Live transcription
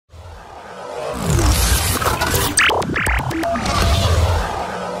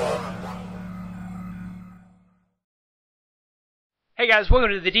guys,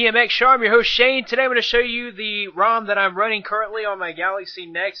 welcome to the DMX Show. I'm your host Shane. Today I'm going to show you the ROM that I'm running currently on my Galaxy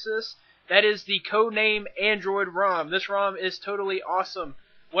Nexus. That is the CodeName Android ROM. This ROM is totally awesome.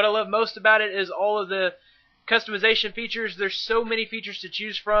 What I love most about it is all of the customization features. There's so many features to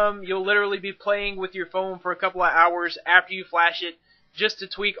choose from. You'll literally be playing with your phone for a couple of hours after you flash it just to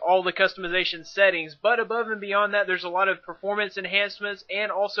tweak all the customization settings. But above and beyond that, there's a lot of performance enhancements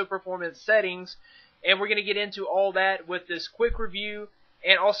and also performance settings. And we're going to get into all that with this quick review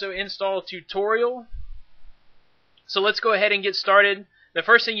and also install tutorial. So let's go ahead and get started. The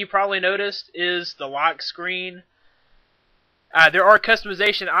first thing you probably noticed is the lock screen. There are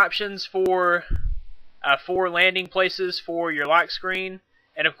customization options for 4 landing places for your lock screen.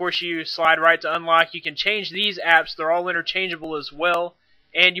 And of course you slide right to unlock. You can change these apps. They're all interchangeable as well.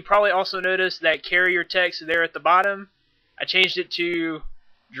 And you probably also noticed that carrier text there at the bottom. I changed it to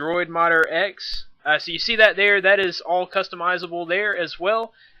Droid Modder X. So you see that there, that is all customizable there as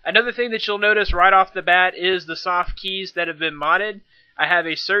well. Another thing that you'll notice right off the bat is the soft keys that have been modded. I have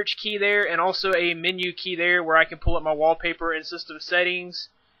a search key there and also a menu key there where I can pull up my wallpaper and system settings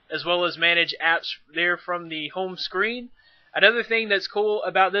as well as manage apps there from the home screen. Another thing that's cool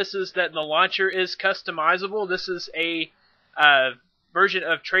about this is that the launcher is customizable. This is a version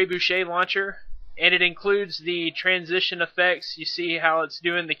of Trebuchet launcher, and it includes the transition effects. You see how it's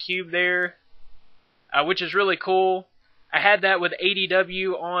doing the cube there, which is really cool. I had that with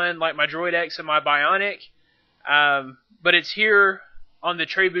ADW on like my Droid X and my Bionic, but it's here on the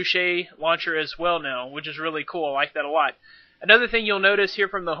Trebuchet launcher as well now, which is really cool. I like that a lot. Another thing you'll notice here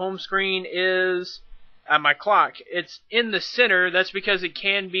from the home screen is my clock. It's in the center. That's because it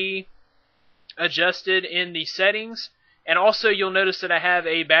can be adjusted in the settings. And also you'll notice that I have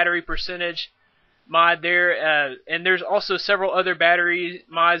a battery percentage mod there, and there's also several other battery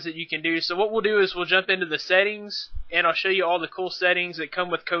mods that you can do. So what we'll do is we'll jump into the settings and I'll show you all the cool settings that come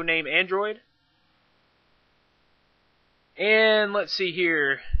with CodeName Android. And let's see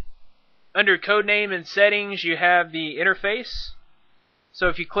here, under CodeName and settings you have the interface. So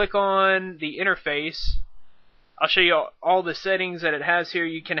if you click on the interface, I'll show you all the settings that it has here.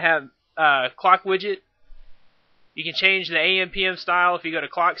 You can have clock widget. You can change the AM PM style. If you go to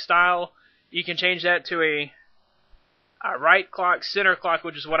clock style, you can change that to a right clock, center clock,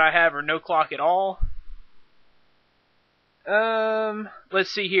 which is what I have, or no clock at all.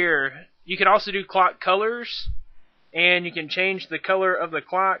 Let's see here. You can also do clock colors, and you can change the color of the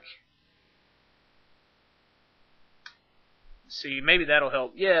clock. Let's see, maybe that'll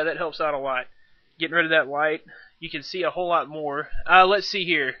help. Yeah, that helps out a lot. Getting rid of that light, you can see a whole lot more. Let's see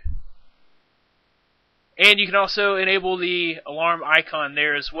here. And you can also enable the alarm icon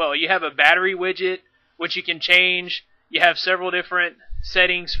there as well. You have a battery widget, which you can change. You have several different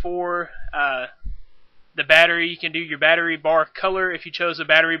settings for the battery. You can do your battery bar color if you chose a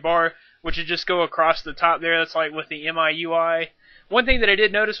battery bar, which would just go across the top there. That's like with the MIUI. One thing that I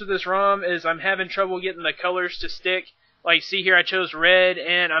did notice with this ROM is I'm having trouble getting the colors to stick. Like, see here, I chose red,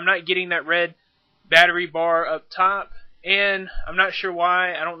 and I'm not getting that red battery bar up top. And I'm not sure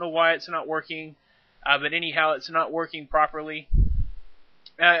why. I don't know why it's not working. But anyhow, it's not working properly.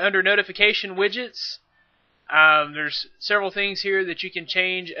 Under notification widgets, there's several things here that you can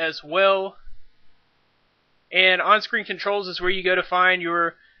change as well. And on-screen controls is where you go to find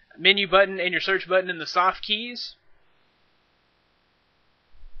your menu button and your search button and the soft keys.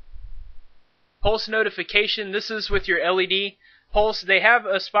 Pulse notification, this is with your LED pulse. They have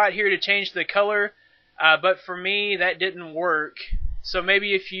a spot here to change the color, but for me that didn't work. So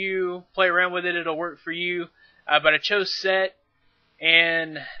maybe if you play around with it, it'll work for you. But I chose set,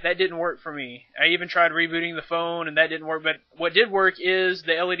 and that didn't work for me. I even tried rebooting the phone, and that didn't work. But what did work is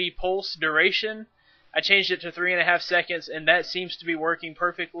the LED pulse duration. I changed it to 3.5 seconds, and that seems to be working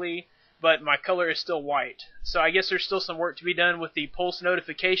perfectly. But my color is still white. So I guess there's still some work to be done with the pulse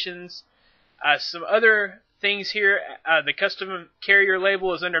notifications. Some other things here. The custom carrier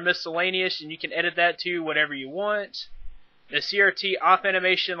label is under miscellaneous, and you can edit that to whatever you want. The CRT off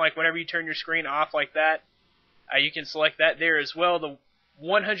animation, like whenever you turn your screen off like that, you can select that there as well. The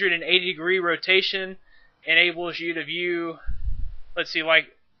 180-degree rotation enables you to view, let's see, like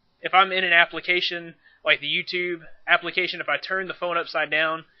if I'm in an application, like the YouTube application, if I turn the phone upside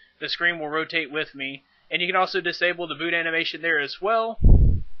down, the screen will rotate with me. And you can also disable the boot animation there as well.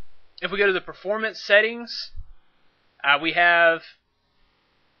 If we go to the performance settings, we have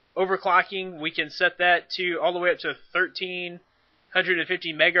overclocking. We can set that to all the way up to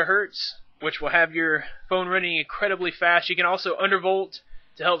 1350 megahertz, which will have your phone running incredibly fast. You can also undervolt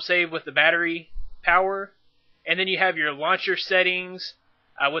to help save with the battery power. And then you have your launcher settings,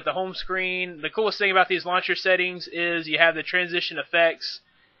 with the home screen. The coolest thing about these launcher settings is you have the transition effects,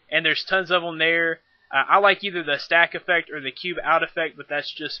 and there's tons of them there. I like either the stack effect or the cube out effect, but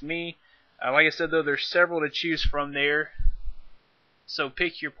that's just me. Like I said, though, there's several to choose from there, so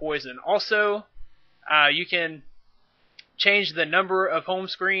pick your poison. Also, you can change the number of home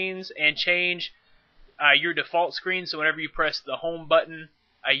screens and change your default screen, so whenever you press the home button,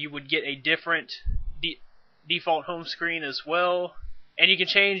 you would get a different default home screen as well. And you can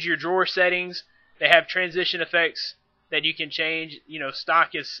change your drawer settings. They have transition effects that you can change. You know,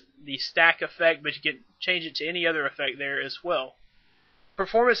 stock is the stack effect, but you can change it to any other effect there as well.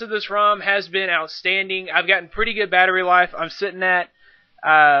 Performance of this ROM has been outstanding. I've gotten pretty good battery life. I'm sitting at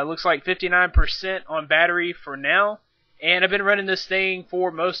looks like 59% on battery for now, and I've been running this thing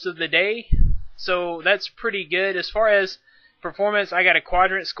for most of the day, so that's pretty good. As far as performance, I got a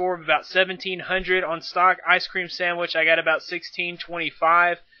quadrant score of about 1700 on stock. Ice cream sandwich, I got about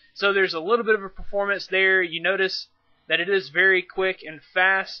 1625. So there's a little bit of a performance there. You notice that it is very quick and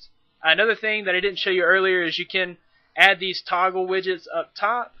fast. Another thing that I didn't show you earlier is you can add these toggle widgets up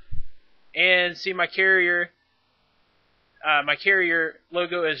top, and see my carrier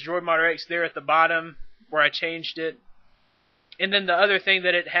logo is DroidModder X there at the bottom where I changed it. And then the other thing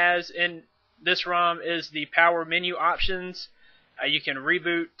that it has in this ROM is the power menu options. You can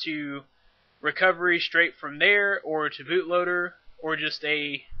reboot to recovery straight from there, or to bootloader, or just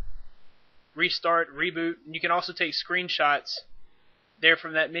a restart, reboot. And you can also take screenshots there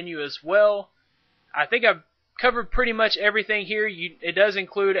from that menu as well. I think I've covered pretty much everything here. It does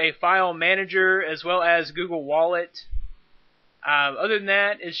include a file manager as well as Google Wallet. Other than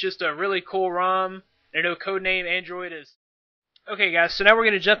that, it's just a really cool ROM. I know CodeName Android is... Okay guys, so now we're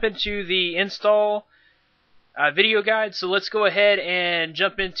going to jump into the install video guide. So let's go ahead and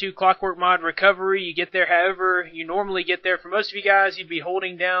jump into Clockwork Mod Recovery. You get there however you normally get there. For most of you guys, you'd be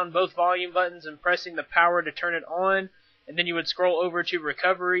holding down both volume buttons and pressing the power to turn it on, and then you would scroll over to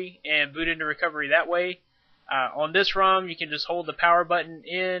Recovery and boot into Recovery that way. On this ROM, you can just hold the power button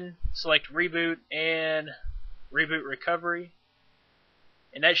in, select Reboot, and Reboot Recovery.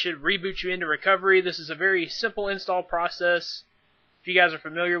 And that should reboot you into Recovery. This is a very simple install process. If you guys are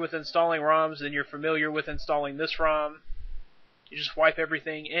familiar with installing ROMs, then you're familiar with installing this ROM. You just wipe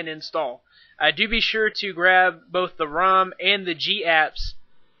everything and install. Do be sure to grab both the ROM and the G apps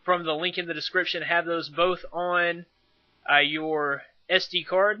from the link in the description. Have those both on your SD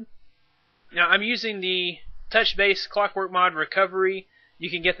card. Now I'm using the touch-based Clockwork Mod Recovery. You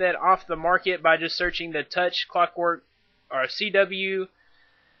can get that off the market by just searching the Touch Clockwork or CWMR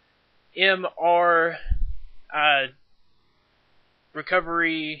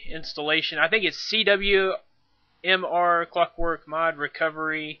recovery installation. I think it's CWMR Clockwork Mod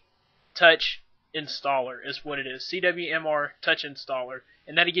Recovery Touch Installer is what it is. CWMR Touch Installer.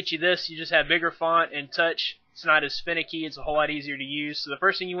 And that'll get you this. You just have bigger font and touch. It's not as finicky. It's a whole lot easier to use. So the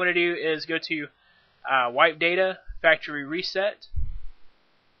first thing you want to do is go to Wipe Data, Factory Reset,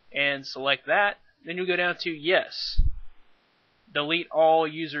 and select that. Then you'll go down to Yes. Delete all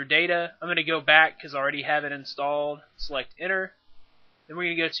user data. I'm going to go back because I already have it installed. Select Enter. Then we're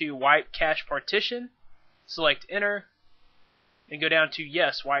going to go to Wipe Cache Partition. Select Enter. And go down to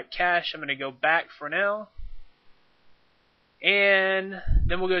Yes, Wipe Cache. I'm going to go back for now. And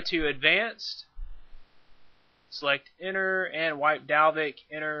then we'll go to Advanced. Select Enter and Wipe Dalvik.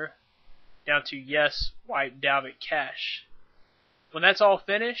 Enter. Down to Yes, Wipe Dalvik Cache. When that's all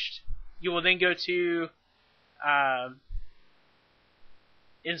finished, you will then go to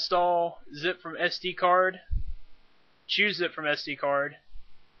Install Zip from SD card. Choose Zip from SD card.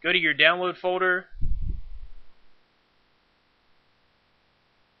 Go to your download folder.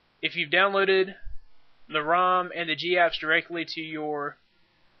 If you've downloaded the ROM and the G apps directly to your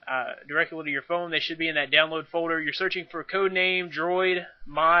phone, they should be in that download folder. You're searching for CodeName Droid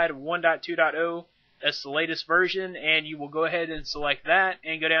Mod 1.2.0. That's the latest version, and you will go ahead and select that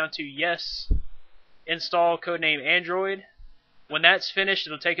and go down to Yes, Install CodeName Android. When that's finished,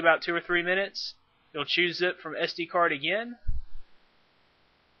 it'll take about 2 or 3 minutes. You'll choose Zip from SD card again.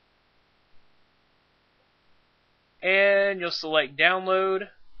 And you'll select Download.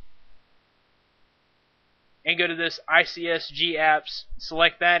 And go to this ICSG apps.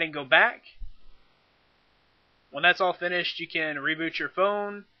 Select that and go back. When that's all finished, you can reboot your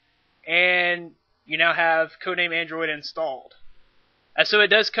phone. And you now have CodeName Android installed. So it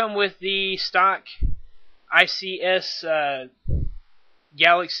does come with the stock ICS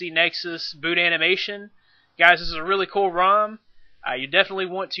Galaxy Nexus boot animation. Guys, this is a really cool ROM. You definitely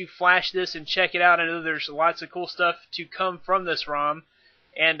want to flash this and check it out. I know there's lots of cool stuff to come from this ROM.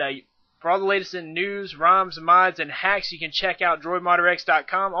 And For all the latest in news, ROMs, mods, and hacks, you can check out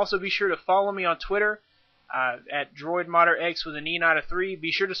droidmodderx.com. Also, be sure to follow me on Twitter at droidmodderx with an E, not a 3.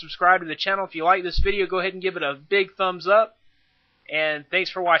 Be sure to subscribe to the channel. If you like this video, go ahead and give it a big thumbs up. And thanks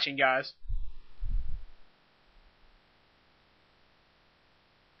for watching, guys.